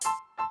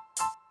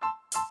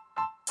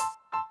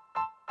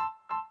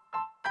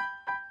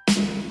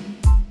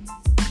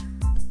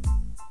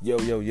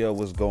Yo,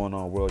 what's going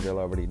on, world? Y'all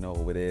already know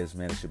who it is,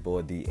 man. It's your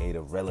boy, D.A.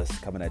 the Realist,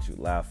 coming at you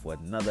live for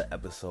another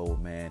episode,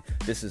 man.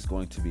 This is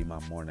going to be my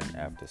morning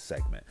after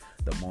segment.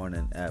 The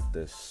morning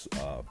after,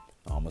 I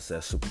almost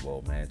said Super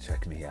Bowl, man.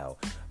 Check me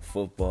out.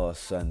 Football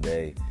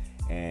Sunday,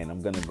 and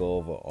I'm going to go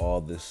over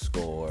all the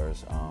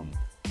scores,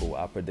 who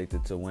I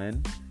predicted to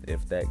win,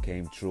 if that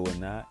came true or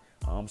not.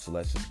 So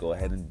let's just go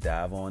ahead and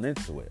dive on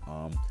into it.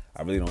 I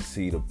really don't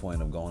see the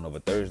point of going over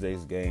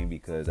Thursday's game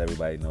because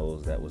everybody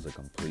knows that was a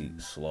complete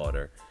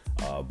slaughter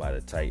by the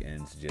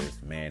Titans,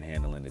 just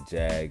manhandling the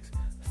Jags,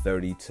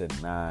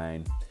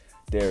 30-9.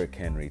 Derrick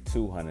Henry,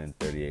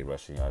 238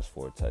 rushing yards,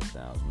 4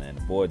 touchdowns. Man,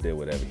 the boy did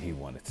whatever he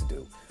wanted to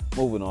do.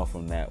 Moving on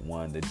from that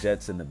one, the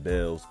Jets and the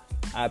Bills.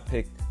 I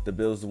picked the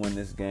Bills to win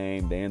this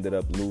game. They ended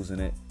up losing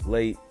it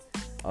late,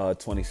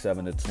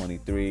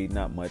 27-23.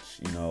 Not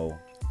much,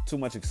 too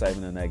much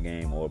excitement in that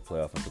game or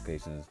playoff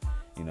implications,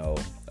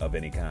 of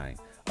any kind.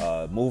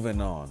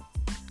 Moving on,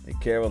 the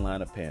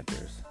Carolina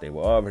Panthers. They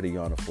were already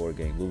on a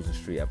 4-game losing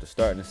streak after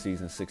starting the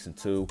season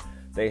 6-2.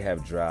 They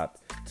have dropped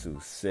to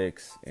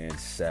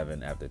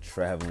 6-7 after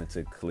traveling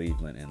to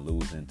Cleveland and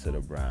losing to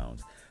the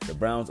Browns. The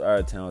Browns are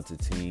a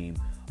talented team,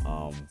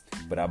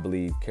 but I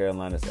believe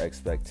Carolina's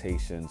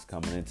expectations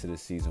coming into the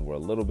season were a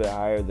little bit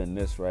higher than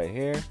this right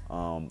here.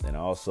 And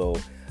also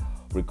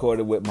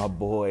recorded with my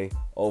boy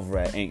over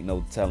at Ain't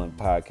No Telling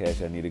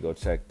Podcast. I need to go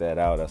check that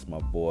out. That's my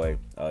boy,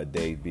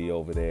 Dave B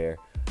over there.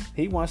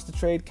 He wants to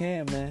trade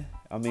Cam, man.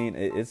 I mean,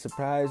 it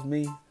surprised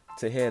me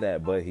to hear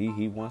that, but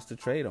he wants to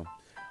trade him.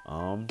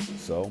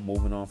 So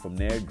moving on from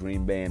there,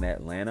 Green Bay and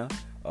Atlanta.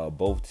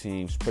 Both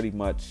teams pretty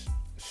much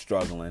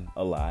struggling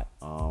a lot.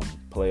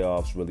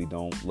 Playoffs really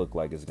don't look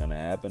like it's going to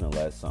happen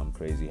unless something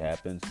crazy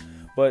happens.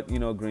 But,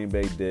 Green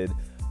Bay did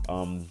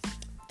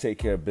take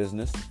care of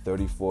business,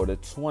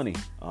 34-20.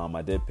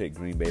 I did pick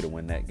Green Bay to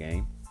win that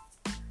game.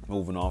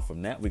 Moving on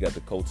from that, we got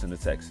the Colts and the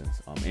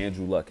Texans.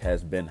 Andrew Luck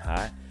has been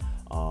hot,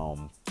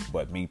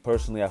 but me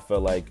personally, I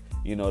felt like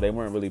they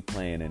weren't really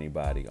playing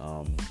anybody.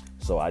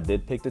 So I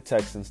did pick the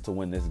Texans to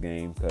win this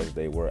game because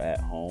they were at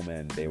home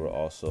and they were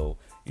also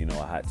a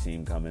hot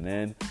team coming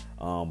in.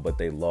 But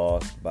they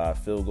lost by a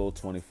field goal,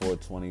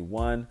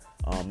 24-21.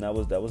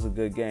 That was a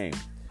good game.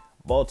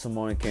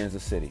 Baltimore and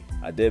Kansas City.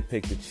 I did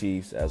pick the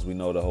Chiefs. As we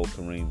know, the whole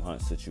Kareem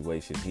Hunt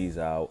situation, he's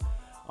out.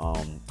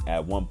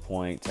 At one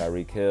point,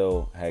 Tyreek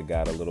Hill had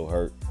got a little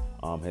hurt,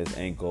 his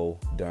ankle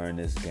during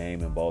this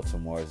game, and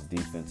Baltimore's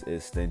defense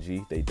is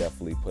stingy. They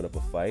definitely put up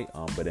a fight,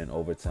 but in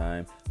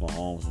overtime,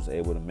 Mahomes was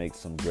able to make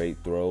some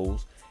great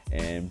throws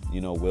and,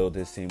 willed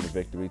his team to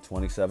victory,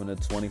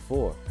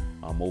 27-24.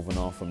 Moving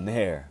on from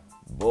there,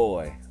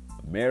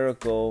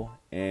 miracle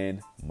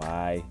in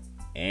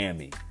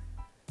Miami.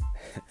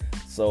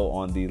 So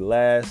on the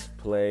last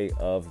play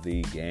of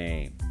the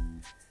game,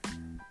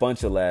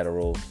 bunch of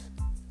laterals,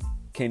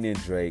 Kenyon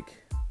Drake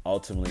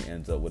ultimately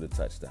ends up with a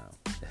touchdown.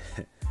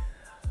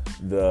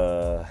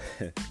 The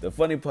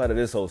funny part of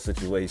this whole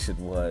situation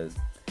was,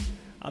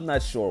 I'm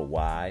not sure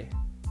why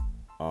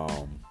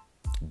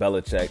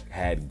Belichick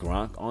had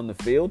Gronk on the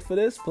field for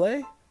this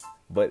play,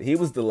 but he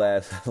was the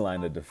last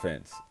line of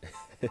defense.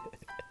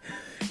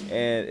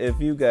 And if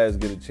you guys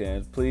get a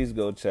chance, please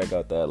go check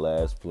out that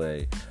last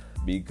play.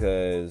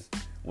 Because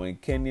when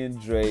Kenyon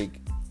Drake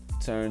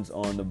turns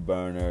on the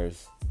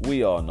burners,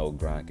 we all know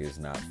Gronk is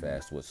not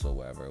fast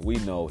whatsoever. We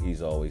know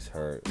he's always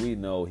hurt. We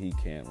know he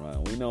can't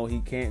run. We know he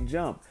can't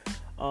jump.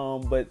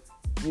 But,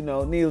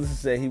 needless to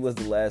say, he was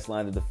the last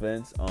line of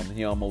defense.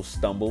 He almost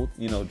stumbled,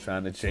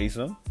 trying to chase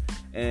him.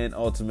 And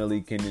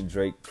ultimately, Kenyon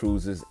Drake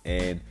cruises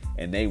in,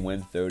 and they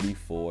win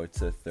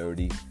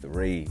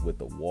 34-33 with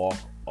the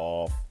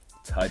walk-off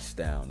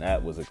touchdown.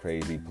 That was a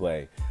crazy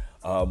play.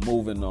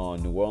 Moving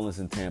on, New Orleans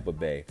and Tampa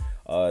Bay.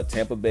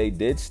 Tampa Bay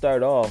did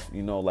start off,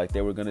 like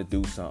they were going to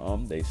do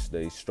something. They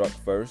struck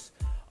first.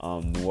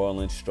 New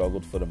Orleans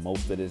struggled for the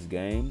most of this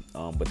game,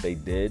 but they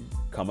did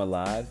come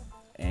alive,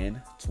 and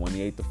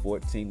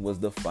 28-14 was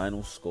the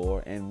final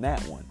score in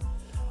that one.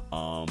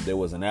 There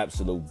was an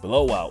absolute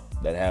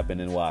blowout that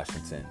happened in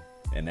Washington,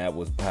 and that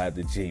was by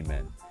the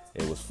G-Men.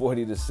 It was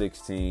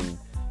 40-16,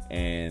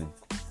 and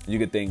you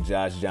could thank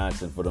Josh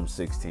Johnson for them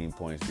 16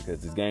 points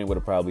because this game would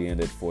have probably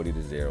ended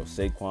 40-0.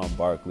 Saquon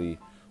Barkley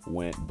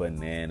went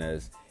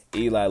bananas.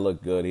 Eli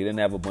looked good. He didn't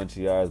have a bunch of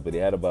yards, but he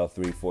had about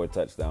 3-4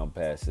 touchdown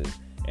passes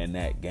in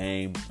that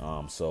game.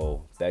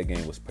 So that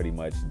game was pretty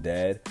much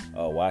dead.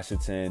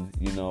 Washington,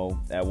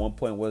 at one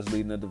point was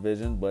leading the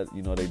division, but,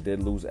 they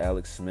did lose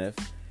Alex Smith.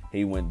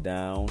 He went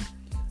down,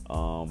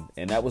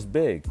 and that was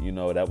big.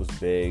 That was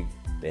big.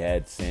 They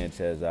had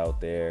Sanchez out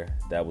there.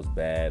 That was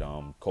bad.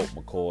 Colt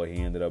McCoy,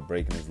 he ended up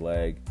breaking his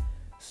leg.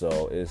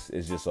 So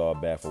it's just all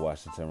bad for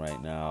Washington right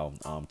now.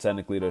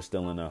 Technically, they're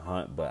still in a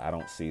hunt, but I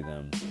don't see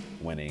them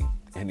winning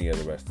any of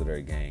the rest of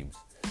their games.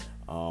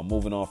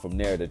 Moving on from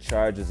there, the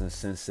Chargers and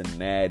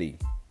Cincinnati.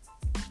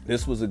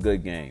 This was a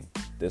good game.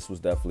 This was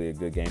definitely a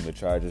good game. The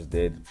Chargers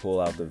did pull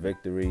out the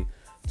victory,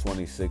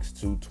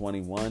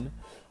 26-21.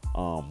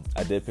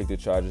 I did pick the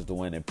Chargers to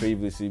win, and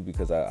previously,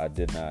 because I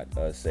did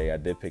not say, I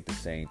did pick the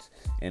Saints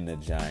and the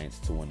Giants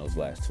to win those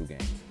last two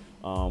games.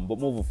 But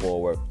moving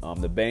forward,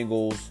 the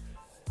Bengals,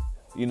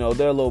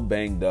 they're a little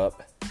banged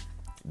up.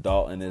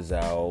 Dalton is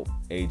out.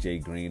 A.J.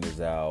 Green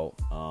is out.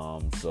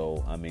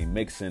 So,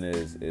 Mixon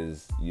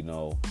is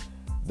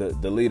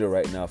the leader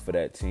right now for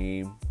that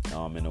team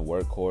and the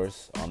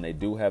workhorse. They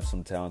do have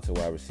some talented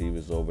wide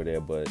receivers over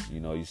there, but,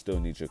 you still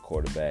need your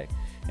quarterback.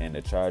 And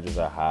the Chargers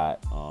are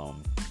hot.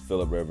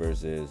 Phillip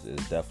Rivers is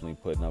definitely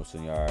putting up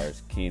some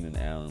yards. Keenan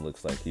Allen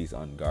looks like he's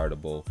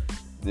unguardable.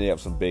 They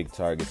have some big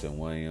targets in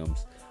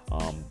Williams.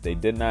 They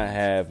did not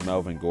have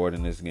Melvin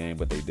Gordon this game,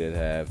 but they did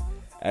have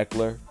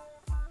Eckler.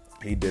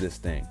 He did his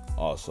thing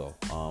also.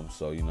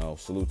 So,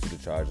 salute to the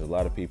Chargers. A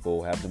lot of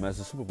people have them as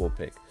a Super Bowl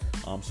pick.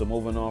 So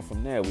moving on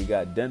from there, we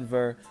got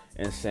Denver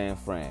and San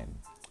Fran.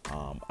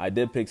 I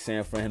did pick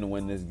San Fran to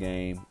win this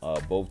game.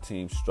 Both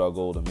teams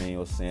struggled.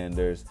 Emmanuel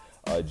Sanders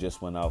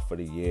just went out for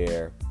the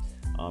year.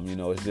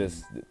 It's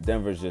just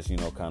Denver's just,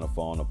 kind of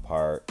falling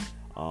apart.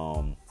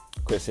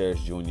 Chris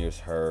Harris Jr. is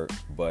hurt,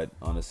 but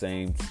in the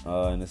same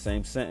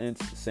sentence,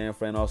 San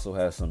Fran also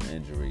has some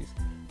injuries.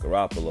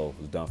 Garoppolo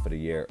was done for the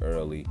year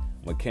early.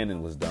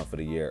 McKinnon was done for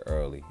the year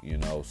early,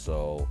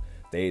 so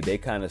they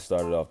kind of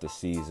started off the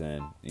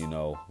season,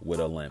 with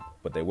a limp,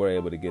 but they were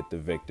able to get the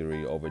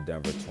victory over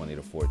Denver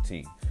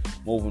 20-14.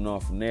 Moving on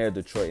from there,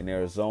 Detroit and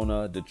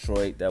Arizona.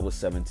 Detroit, that was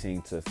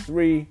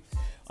 17-3.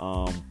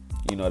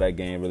 That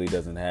game really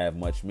doesn't have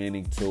much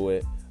meaning to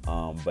it.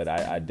 But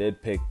I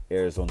did pick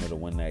Arizona to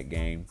win that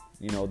game.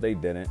 They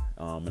didn't.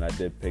 And I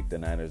did pick the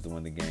Niners to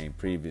win the game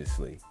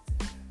previously.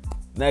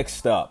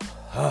 Next up,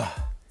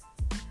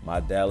 my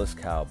Dallas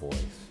Cowboys.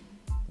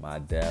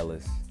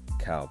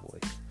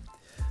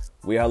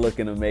 We are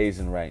looking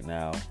amazing right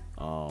now.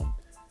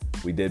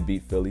 We did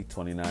beat Philly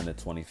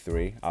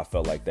 29-23. I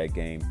felt like that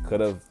game could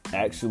have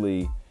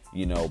actually,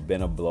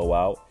 been a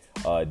blowout.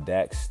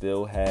 Dak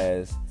still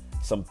has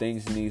some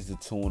things he needs to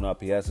tune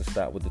up. He has to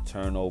stop with the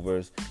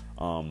turnovers.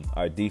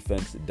 Our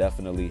defense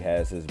definitely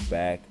has his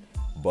back,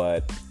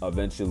 but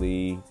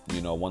eventually,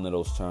 one of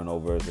those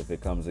turnovers, if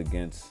it comes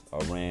against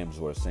a Rams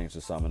or a Saints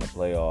or something in the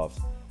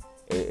playoffs,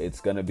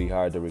 it's going to be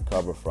hard to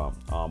recover from.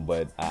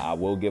 But I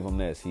will give him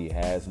this. He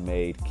has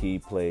made key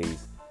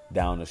plays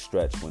down the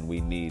stretch when we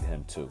need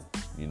him to.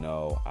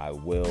 I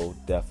will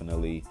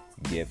definitely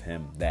give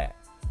him that.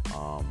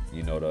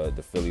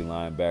 The Philly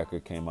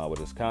linebacker came out with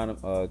his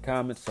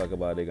comments, talk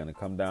about they're going to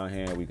come down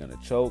here, we're going to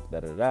choke,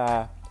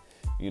 da-da-da.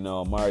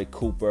 Amari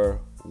Cooper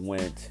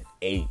went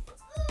ape,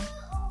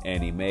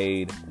 and he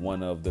made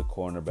one of the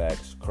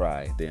cornerbacks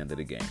cry at the end of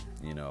the game.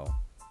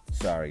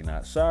 Sorry,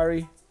 not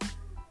sorry.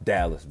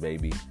 Dallas,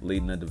 baby,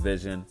 leading the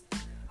division.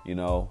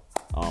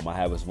 I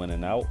have us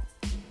winning out.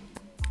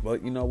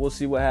 But, we'll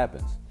see what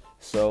happens.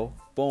 So,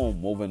 boom,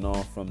 moving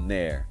on from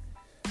there.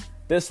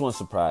 This one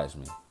surprised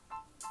me.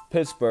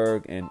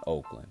 Pittsburgh and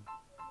Oakland.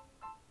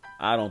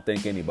 I don't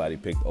think anybody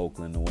picked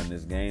Oakland to win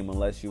this game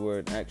unless you were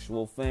an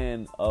actual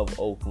fan of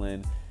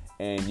Oakland,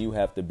 and you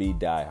have to be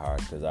diehard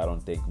because I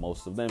don't think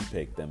most of them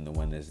picked them to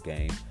win this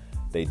game.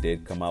 They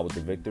did come out with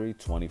the victory,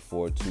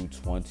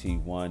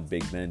 24-21.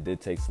 Big Ben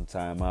did take some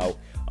time out.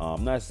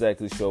 I'm not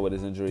exactly sure what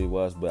his injury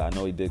was, but I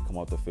know he did come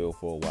off the field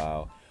for a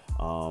while.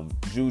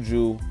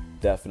 Juju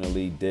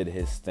definitely did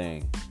his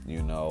thing,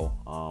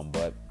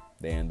 but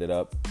they ended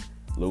up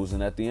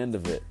losing at the end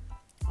of it.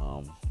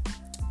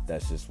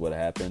 That's just what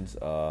happens.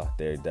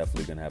 They're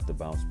definitely going to have to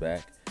bounce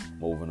back.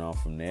 Moving on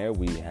from there,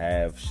 we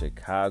have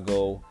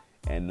Chicago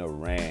and the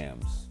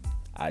Rams.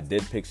 I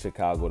did pick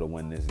Chicago to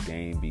win this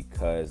game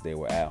because they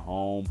were at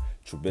home.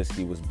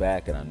 Trubisky was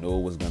back, and I knew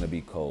it was going to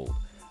be cold.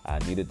 I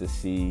needed to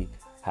see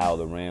how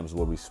the Rams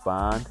will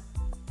respond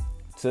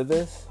to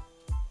this,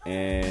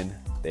 and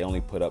they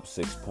only put up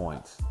 6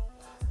 points.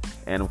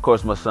 And, of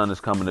course, my son is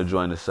coming to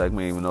join the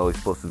segment, even though he's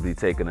supposed to be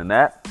taking a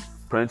nap.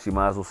 Prince, you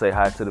might as well say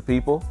hi to the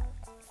people.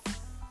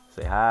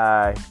 Say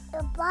hi.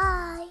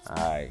 Goodbye.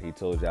 All right, he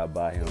told y'all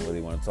bye. He don't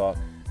really want to talk.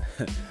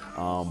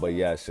 But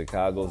yeah,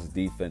 Chicago's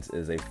defense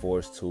is a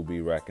force to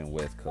be reckoned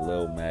with.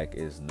 Khalil Mack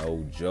is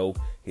no joke.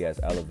 He has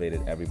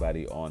elevated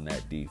everybody on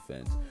that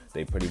defense.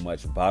 They pretty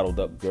much bottled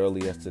up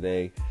Gurley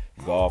yesterday.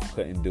 Goff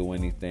couldn't do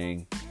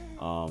anything.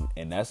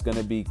 And that's going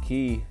to be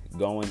key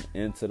going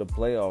into the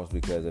playoffs,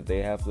 because if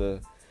they have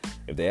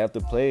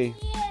to play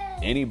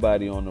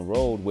anybody on the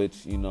road,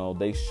 which,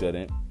 they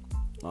shouldn't,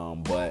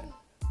 but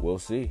we'll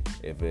see.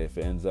 If it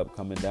ends up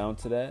coming down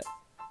to that,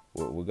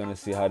 we're going to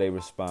see how they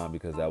respond,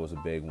 because that was a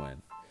big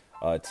win.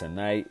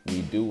 Tonight,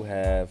 we do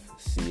have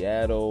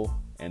Seattle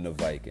and the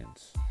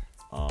Vikings.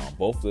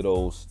 Both of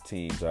those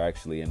teams are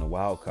actually in the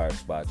wild card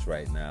spots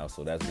right now,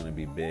 so that's going to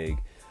be big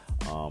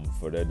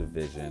for their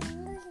division.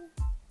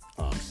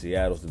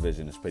 Seattle's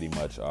division is pretty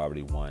much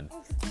already won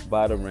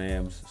by the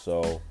Rams,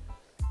 so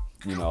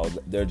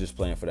they're just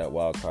playing for that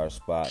wild card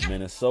spot.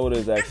 Minnesota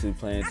is actually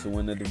playing to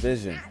win the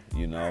division.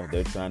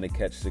 They're trying to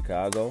catch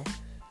Chicago.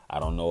 I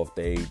don't know if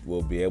they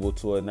will be able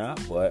to or not,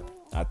 but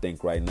I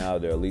think right now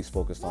they're at least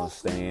focused on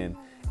staying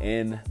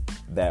in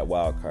that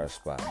wild card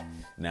spot.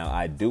 Now,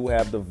 I do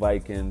have the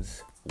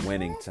Vikings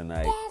winning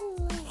tonight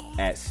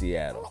at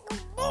Seattle.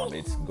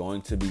 It's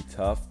going to be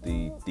tough.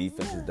 The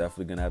defense is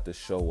definitely going to have to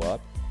show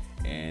up,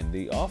 and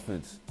the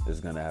offense is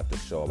going to have to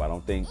show up. I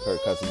don't think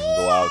Kirk Cousins can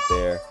go out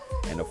there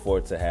and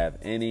afford to have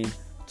any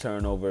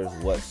turnovers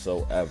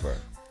whatsoever.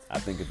 I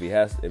think if he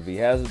has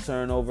a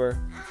turnover,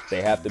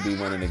 they have to be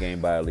winning the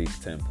game by at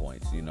least 10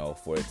 points,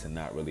 for it to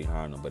not really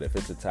harm them. But if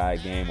it's a tie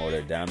game or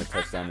they're down a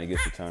touchdown and they get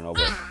the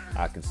turnover,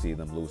 I can see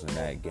them losing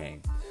that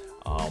game.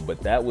 But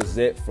that was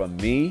it from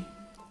me.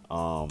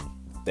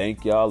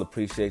 Thank y'all.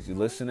 Appreciate you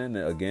listening.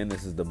 Again,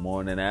 this is the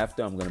morning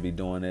after. I'm going to be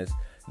doing this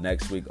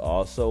next week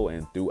also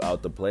and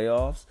throughout the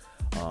playoffs.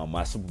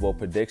 My Super Bowl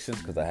predictions,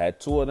 because I had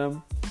two of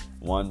them.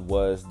 One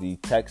was the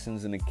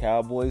Texans and the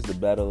Cowboys, the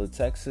Battle of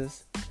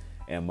Texas.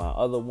 And my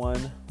other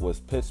one was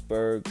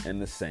Pittsburgh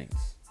and the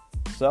Saints.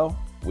 So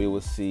we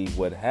will see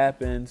what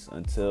happens.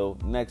 Until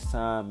next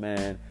time,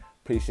 man.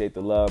 Appreciate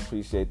the love.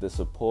 Appreciate the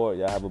support.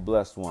 Y'all have a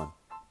blessed one.